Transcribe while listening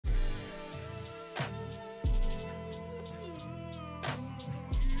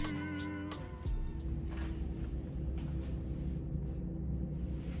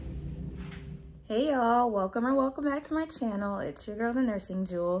Hey y'all, welcome back to my channel. It's your girl, the Nursing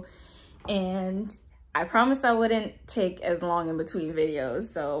Jewel, and I promised I wouldn't take as long in between videos,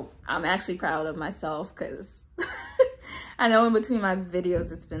 so I'm actually proud of myself because I know in between my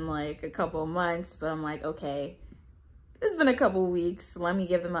videos it's been like a couple of months, but I'm like, okay, it's been a couple of weeks. Let me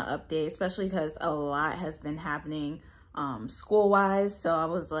give them an update, especially because a lot has been happening school-wise. So I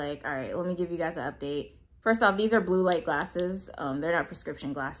was like, all right, let me give you guys an update. First off, these are blue light glasses. They're not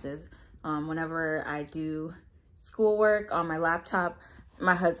prescription glasses. Whenever I do schoolwork on my laptop,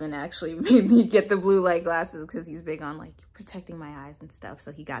 my husband actually made me get the blue light glasses because he's big on like protecting my eyes and stuff.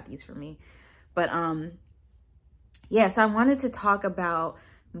 So he got these for me. But yeah, so I wanted to talk about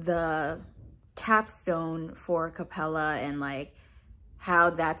the capstone for Capella and like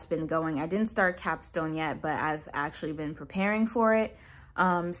how that's been going. I didn't start capstone yet, but I've actually been preparing for it.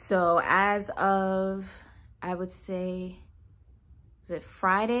 So as of, I would say, was it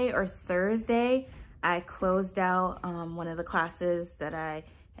Friday or Thursday, I closed out one of the classes that I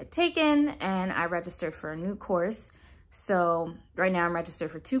had taken and I registered for a new course. So right now I'm registered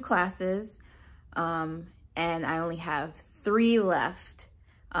for 2 classes and I only have 3 left,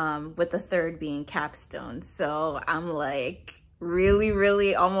 with the 3rd being capstone. So I'm like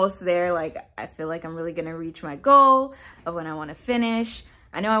really almost there. Like I feel like I'm really gonna reach my goal of when I want to finish.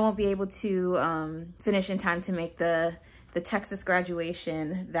 I know I won't be able to finish in time to make the Texas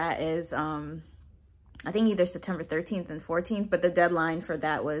graduation. That is, I think either September 13th and 14th, but the deadline for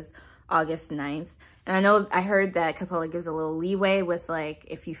that was August 9th. And I know I heard that Capella gives a little leeway with like,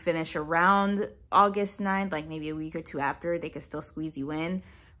 if you finish around August 9th, like maybe a week or 2 after, they could still squeeze you in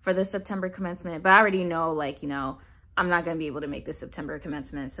for the September commencement. But I already know, like, you know, I'm not gonna be able to make the September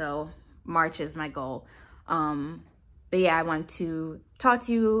commencement. So March is my goal. But yeah, I want to talk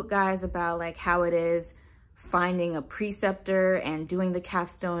to you guys about like how it is finding a preceptor and doing the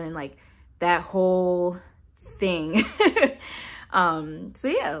capstone and like that whole thing. So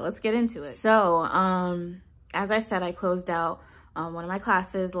yeah, let's get into it. So as I said, I closed out one of my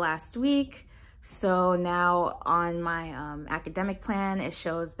classes last week. So now on my academic plan, it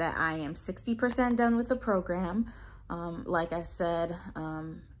shows that I am 60% done with the program. Like I said,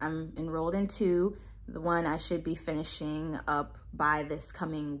 I'm enrolled in 2. The one I should be finishing up by this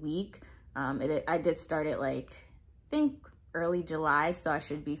coming week. I did start it like, I think early July, so I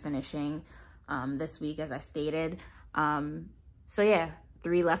should be finishing this week as I stated. So yeah,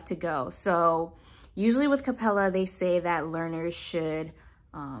 3 left to go. So usually with Capella, they say that learners should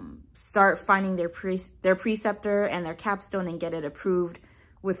start finding their preceptor and their capstone and get it approved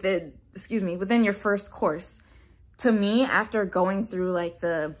within your first course. To me, after going through like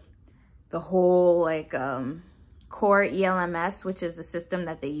the whole like core ELMS, which is the system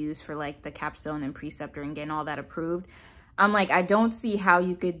that they use for like the capstone and preceptor and getting all that approved, I'm like, I don't see how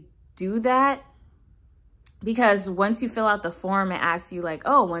you could do that, because once you fill out the form, it asks you like,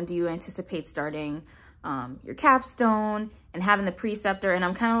 oh, when do you anticipate starting your capstone and having the preceptor? And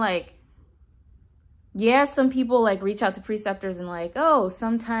I'm kind of like, yeah, some people like reach out to preceptors and like, oh,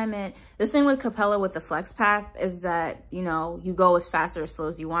 sometime the thing with Capella with the FlexPath is that, you know, you go as fast or as slow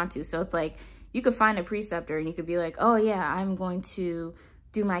as you want to. So it's like, you could find a preceptor and you could be like, oh yeah, I'm going to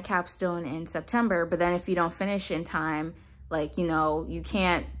do my capstone in September. But then if you don't finish in time, like, you know, you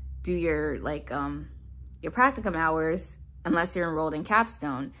can't do your like, your practicum hours unless you're enrolled in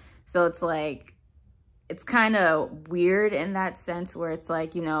capstone. So it's like, it's kind of weird in that sense where it's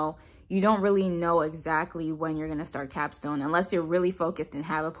like, you know, you don't really know exactly when you're going to start capstone unless you're really focused and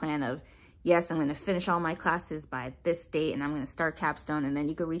have a plan of, yes, I'm going to finish all my classes by this date and I'm going to start capstone, and then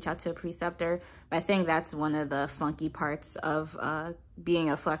you could reach out to a preceptor. But I think that's one of the funky parts of being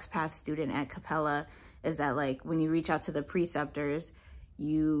a FlexPath student at Capella, is that like when you reach out to the preceptors,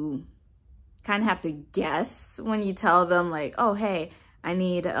 you kind of have to guess when you tell them like, oh, hey, I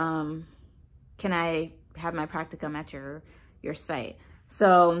need, can I have my practicum at your site?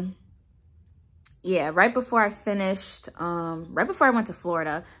 So yeah, right before I finished, right before I went to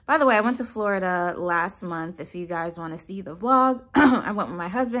Florida. By the way, I went to Florida last month. If you guys want to see the vlog, I went with my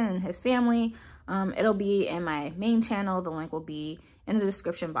husband and his family. It'll be in my main channel. The link will be in the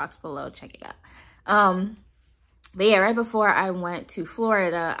description box below. Check it out. But yeah, right before I went to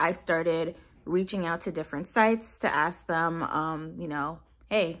Florida, I started reaching out to different sites to ask them, you know,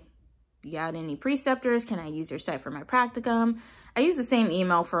 hey, you got any preceptors? Can I use your site for my practicum? I used the same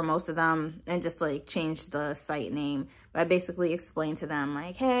email for most of them and just like changed the site name. But I basically explained to them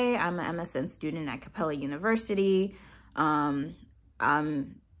like, hey, I'm an MSN student at Capella University. I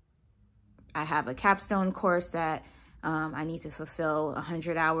have a capstone course that I need to fulfill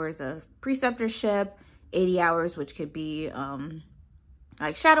 100 hours of preceptorship, 80 hours, which could be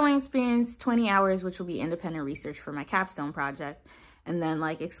like shadowing experience, 20 hours, which will be independent research for my capstone project. And then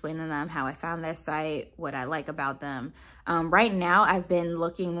like explain to them how I found their site, what I like about them. Right now, I've been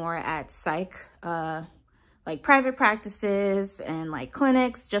looking more at psych, like private practices and like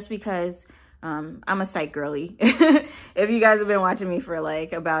clinics, just because I'm a psych girly. If you guys have been watching me for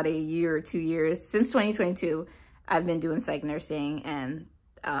like about a year or 2 years, since 2022, I've been doing psych nursing, and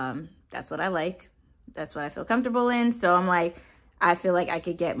that's what I like. That's what I feel comfortable in. So I'm like, I feel like I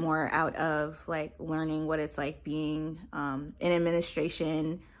could get more out of like learning what it's like being in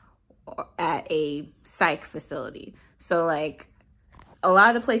administration at a psych facility. So like a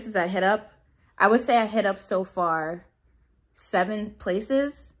lot of the places I hit up, I would say I hit up so far 7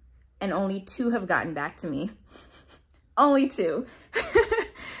 places, and only 2 have gotten back to me. Only 2.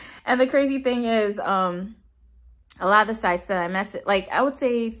 And the crazy thing is, a lot of the sites that I messaged, like I would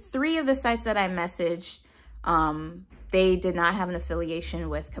say 3 of the sites that I messaged, they did not have an affiliation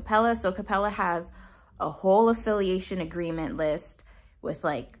with Capella. So Capella has a whole affiliation agreement list with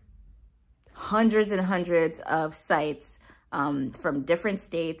like hundreds and hundreds of sites from different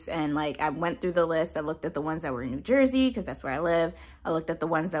states. And like I went through the list. I looked at the ones that were in New Jersey because that's where I live. I looked at the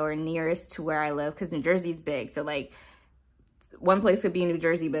ones that were nearest to where I live because New Jersey's big. So like one place could be in New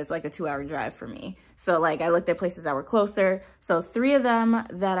Jersey, but it's like a 2-hour drive for me. So like I looked at places that were closer. So 3 of them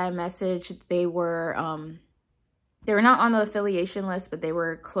that I messaged, they were not on the affiliation list, but they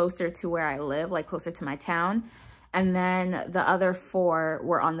were closer to where I live, like closer to my town. And then the other 4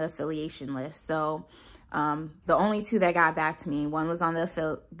 were on the affiliation list. So the only 2 that got back to me, one was on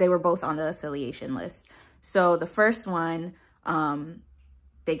they were both on the affiliation list. So the first one,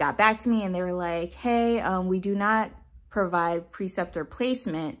 they got back to me and they were like, hey, we do not provide preceptor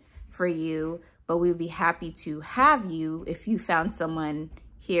placement for you, but we would be happy to have you if you found someone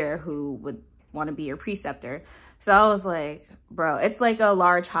here who would want to be your preceptor. So I was like, bro, it's like a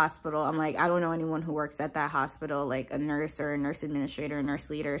large hospital. I'm like, I don't know anyone who works at that hospital, like a nurse or a nurse administrator, a nurse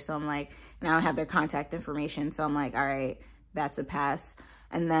leader. So I'm like, and I don't have their contact information. So I'm like, all right, that's a pass.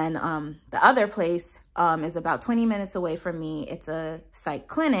 And then the other place is about 20 minutes away from me. It's a psych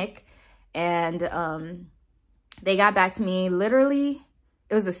clinic. And they got back to me literally,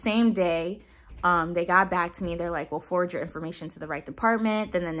 it was the same day. They got back to me. They're like, we'll forward your information to the right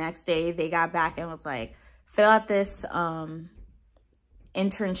department. Then the next day they got back and was like, fill out this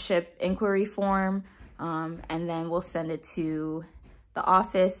internship inquiry form, and then we'll send it to the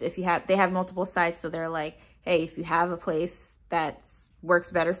office. If you have, they have multiple sites, so they're like, hey, if you have a place that works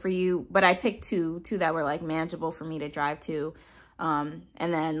better for you, but I picked two that were like manageable for me to drive to. And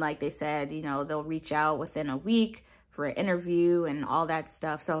then like they said, you know, they'll reach out within a week for an interview and all that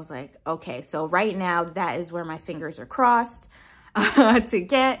stuff. So I was like, okay, so right now that is where my fingers are crossed to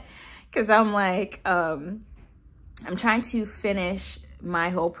get. Because I'm like, I'm trying to finish my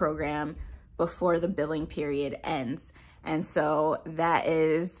whole program before the billing period ends. And so that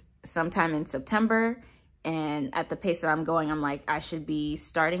is sometime in September. And at the pace that I'm going, I'm like, I should be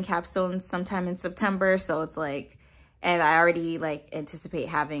starting capstone sometime in September. So it's like, and I already like anticipate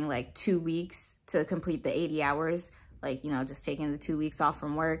having like 2 weeks to complete the 80 hours, like, you know, just taking the 2 weeks off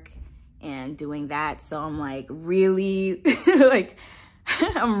from work and doing that. So I'm like really like,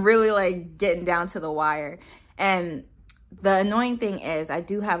 I'm really like getting down to the wire. And the annoying thing is I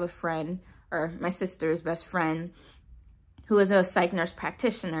do have a friend, or my sister's best friend, who is a psych nurse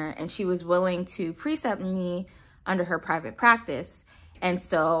practitioner, and she was willing to precept me under her private practice. And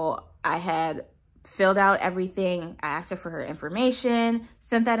so I had filled out everything. I asked her for her information,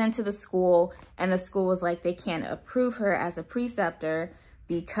 sent that into the school, and the school was like, they can't approve her as a preceptor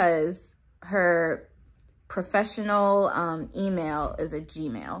because her professional email is a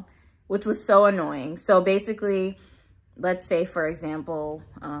Gmail, which was so annoying. So basically, let's say, for example,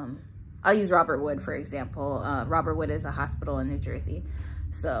 I'll use Robert Wood, for example. Robert Wood is a hospital in New Jersey.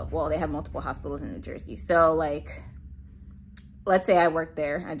 So, well, they have multiple hospitals in New Jersey. So like, let's say I work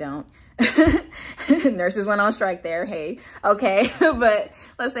there. I don't. Nurses went on strike there. Hey, okay. But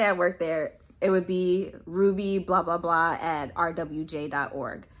let's say I work there. It would be Ruby blah, blah, blah at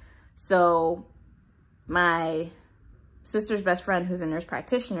rwj.org. So my sister's best friend, who's a nurse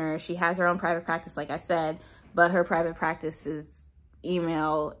practitioner, she has her own private practice, like I said, but her private practice's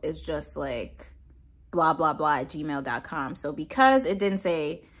email is just like blah, blah, blah at gmail.com. So because it didn't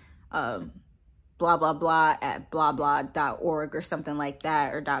say blah, blah, blah at blah, blah.org or something like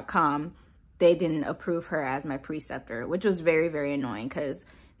that, or .com, they didn't approve her as my preceptor, which was very, very annoying because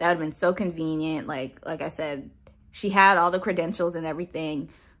that would have been so convenient. Like I said, she had all the credentials and everything,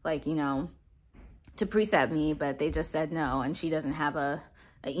 like, you know, to precept me, but they just said no, and she doesn't have a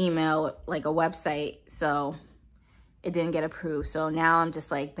email, like a website. So it didn't get approved. So now I'm just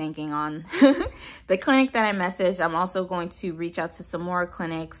like banking on the clinic that I messaged. I'm also going to reach out to some more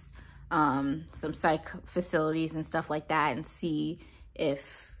clinics, some psych facilities and stuff like that, and see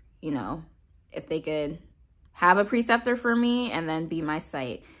if, you know, if they could have a preceptor for me and then be my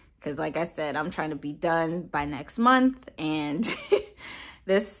site. Because like I said, I'm trying to be done by next month, and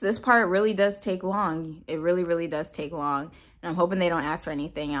this part really does take long. It really, really does take long. And I'm hoping they don't ask for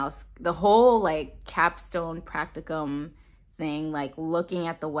anything else. The whole like capstone practicum thing, like looking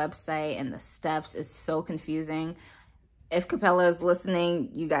at the website and the steps is so confusing. If Capella is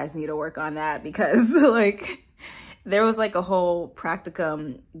listening, you guys need to work on that, because like there was like a whole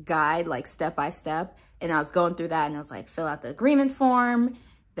practicum guide, like step by step. And I was going through that and I was like, fill out the agreement form,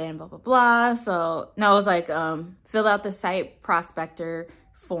 then blah, blah, blah. So no, it was like, fill out the site prospector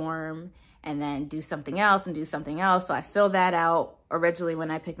form, and then do something else and do something else. So I filled that out originally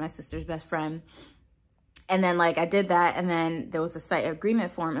when I picked my sister's best friend. And then like I did that, and then there was a site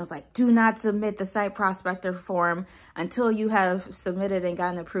agreement form. It was like, do not submit the site prospector form until you have submitted and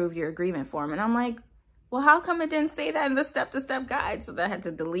gotten approved your agreement form. And I'm like, well, how come it didn't say that in the step-to-step guide? So then I had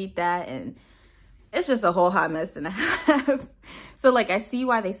to delete that, and it's just a whole hot mess and a half. So like, I see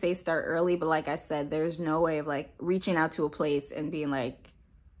why they say start early, but like I said, there's no way of like reaching out to a place and being like,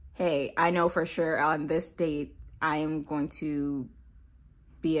 hey, I know for sure on this date, I am going to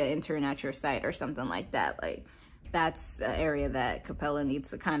be an intern at your site or something like that. Like, that's an area that Capella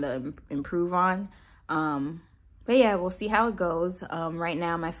needs to kind of improve on. But yeah, we'll see how it goes. Right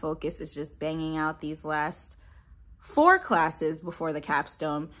now, my focus is just banging out these last 4 classes before the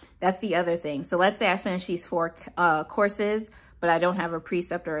capstone. That's the other thing. So let's say I finish these 4 courses, but I don't have a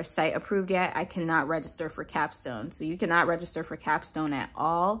preceptor or a site approved yet. I cannot register for capstone. So you cannot register for capstone at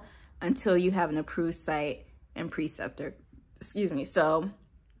all until you have an approved site and preceptor. Excuse me. So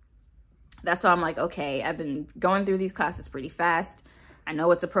that's why I'm like, okay, I've been going through these classes pretty fast. I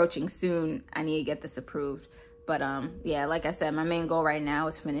know it's approaching soon. I need to get this approved. But yeah, like I said, my main goal right now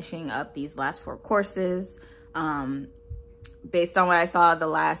is finishing up these last 4 courses. Based on what I saw the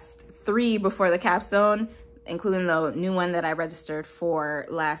last 3 before the capstone, including the new one that I registered for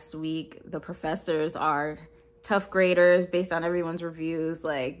last week, the professors are tough graders based on everyone's reviews.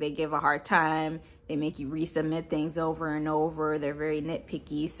 Like, they give a hard time. They make you resubmit things over and over. They're very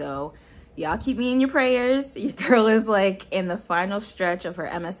nitpicky. So y'all keep me in your prayers. Your girl is like in the final stretch of her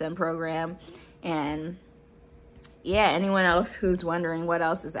MSN program. And yeah, anyone else who's wondering what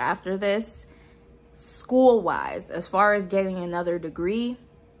else is after this, school-wise, as far as getting another degree,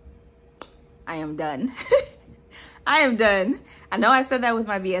 I am done. I am done. I know I said that with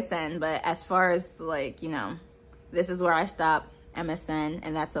my BSN, but as far as like, you know, this is where I stop, MSN,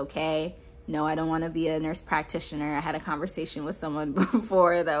 and that's okay. No, I don't want to be a nurse practitioner. I had a conversation with someone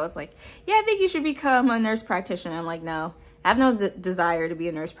before that was like, yeah, I think you should become a nurse practitioner. I'm like, no, I have no desire to be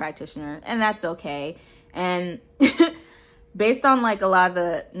a nurse practitioner, and that's okay. And based on like a lot of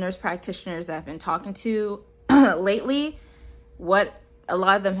the nurse practitioners that I've been talking to lately, what a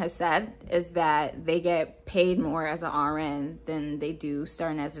lot of them has said is that they get paid more as an RN than they do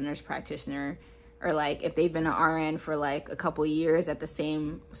starting as a nurse practitioner. Or like if they've been an RN for like a couple years at the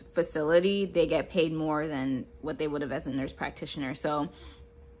same facility, they get paid more than what they would have as a nurse practitioner. So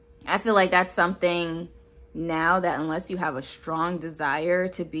I feel like that's something now that unless you have a strong desire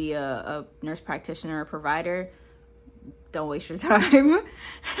to be a nurse practitioner or provider, don't waste your time.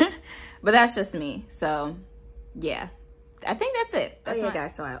 But that's just me. So yeah, I think that's it. That's it,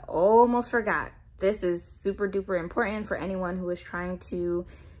 guys. So I almost forgot. This is super duper important for anyone who is trying to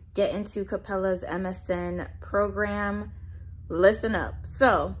get into Capella's MSN program. Listen up.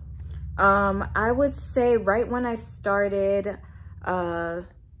 So I would say right when I started applying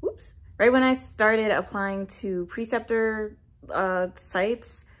to Preceptor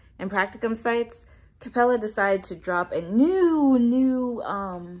sites and Practicum sites, Capella decided to drop a new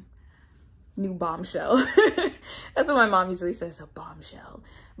bombshell. That's what my mom usually says, a bombshell.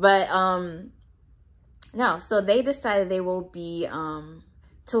 But no, so they decided they will be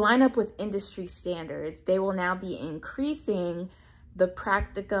to line up with industry standards. They will now be increasing the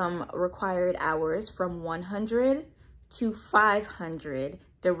Practicum required hours from 100 to 500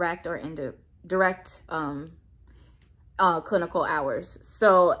 direct or indirect clinical hours.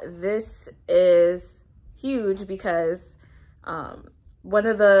 So this is huge because one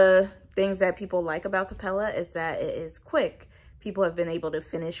of the things that people like about Capella is that it is quick. People have been able to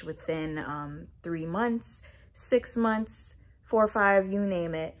finish within 3 months, 6 months, 4 or 5, you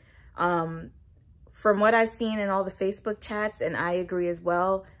name it. From what I've seen in all the Facebook chats, and I agree as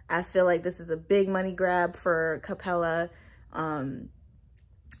well, I feel like this is a big money grab for Capella.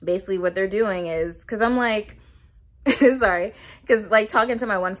 Basically what they're doing is, because I'm like, sorry, because like talking to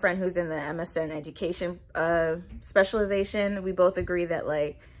my one friend who's in the MSN education specialization, we both agree that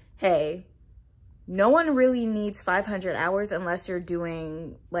like, hey, no one really needs 500 hours unless you're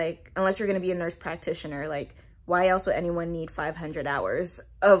doing like, unless you're going to be a nurse practitioner. Like, why else would anyone need 500 hours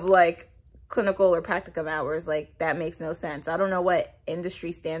of like clinical or practicum hours? Like, that makes no sense. I don't know what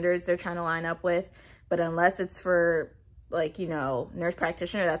industry standards they're trying to line up with, but unless it's for like, you know, nurse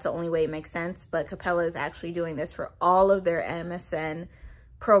practitioner, that's the only way it makes sense. But Capella is actually doing this for all of their MSN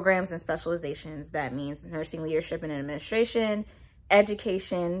programs and specializations. That means nursing leadership and administration,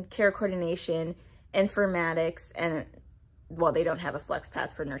 education, care coordination, informatics, and well, they don't have a FlexPath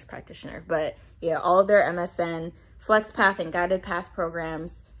for nurse practitioner, but yeah, all of their MSN FlexPath and guided path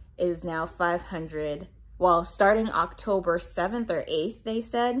programs is now 500. Well, starting October 7th or 8th, they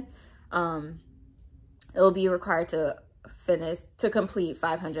said, it'll be required to complete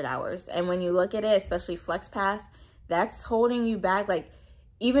 500 hours. And when you look at it, especially FlexPath, that's holding you back. Like,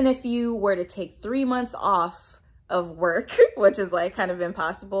 even if you were to take 3 months off of work, which is like kind of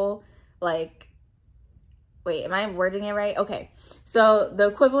impossible, like, wait, am I wording it right? Okay. So the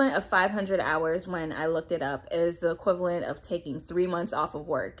equivalent of 500 hours when I looked it up is the equivalent of taking 3 months off of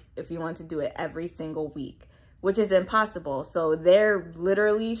work if you want to do it every single week, which is impossible. So they're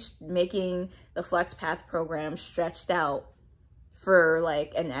literally making the FlexPath program stretched out for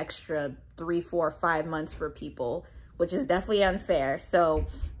like an extra 3, 4, 5 months for people, which is definitely unfair. So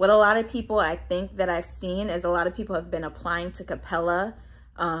what a lot of people, I think that I've seen is a lot of people have been applying to Capella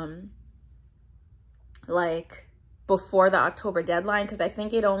like before the October deadline, because I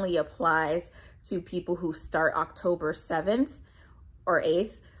think it only applies to people who start October 7th or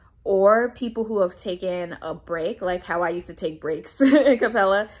 8th, or people who have taken a break, like how I used to take breaks in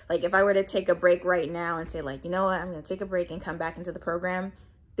Capella. Like if I were to take a break right now and say like, you know what, I'm gonna take a break and come back into the program,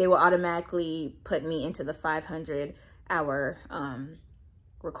 they will automatically put me into the 500 hour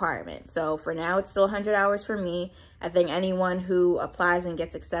requirement. So for now, it's still 100 hours for me. I think anyone who applies and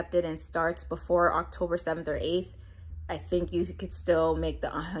gets accepted and starts before October 7th or 8th, I think you could still make the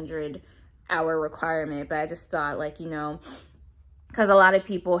 100 hour requirement. But I just thought like, you know, because a lot of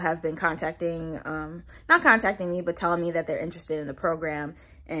people have been contacting, not contacting me, but telling me that they're interested in the program.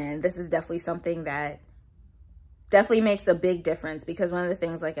 And this is definitely something that definitely makes a big difference, because one of the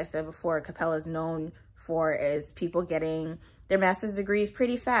things, like I said before, Capella is known for is people getting their master's degrees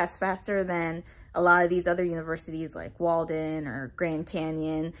pretty fast, faster than a lot of these other universities like Walden or Grand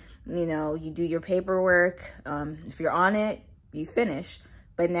Canyon. You know, you do your paperwork. If you're on it, you finish.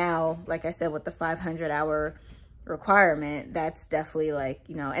 But now, like I said, with the 500 hour requirement, that's definitely like,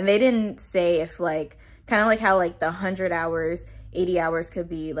 you know, and they didn't say if like, kind of like how like the 100 hours, 80 hours could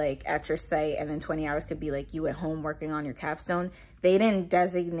be like at your site, and then 20 hours could be like you at home working on your capstone. They didn't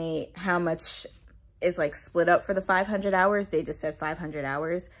designate how much is like split up for the 500 hours. They just said 500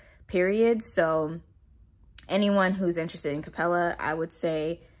 hours, period. So anyone who's interested in Capella, I would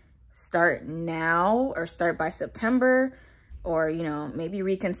say start now or start by September, or, you know, maybe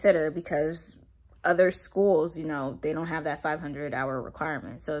reconsider, because other schools, you know, they don't have that 500 hour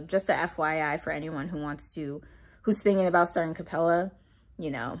requirement. So just a FYI for anyone who wants to, who's thinking about starting Capella,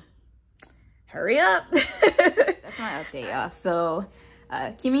 you know, hurry up. That's my update, y'all. So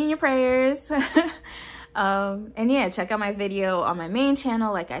keep me in your prayers. And yeah, check out my video on my main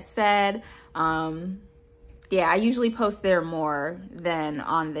channel, like I said. Yeah, I usually post there more than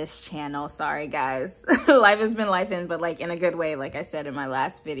on this channel. Sorry, guys. Life has been lifing, but like in a good way, like I said in my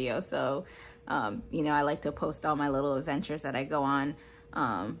last video. So, you know, I like to post all my little adventures that I go on,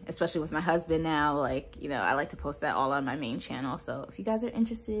 especially with my husband now. Like, you know, I like to post that all on my main channel. So if you guys are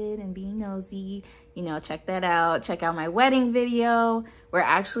interested in being nosy, you know, check that out. Check out my wedding video. We're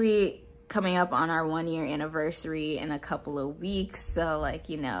actually coming up on our 1-year anniversary in a couple of weeks. So like,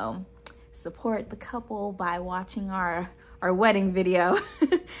 you know, support the couple by watching our wedding video.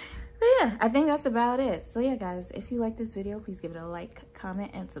 But yeah, I think that's about it. So yeah, guys, if you like this video, please give it a like,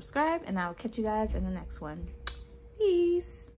 comment, and subscribe, and I'll catch you guys in the next one. Peace.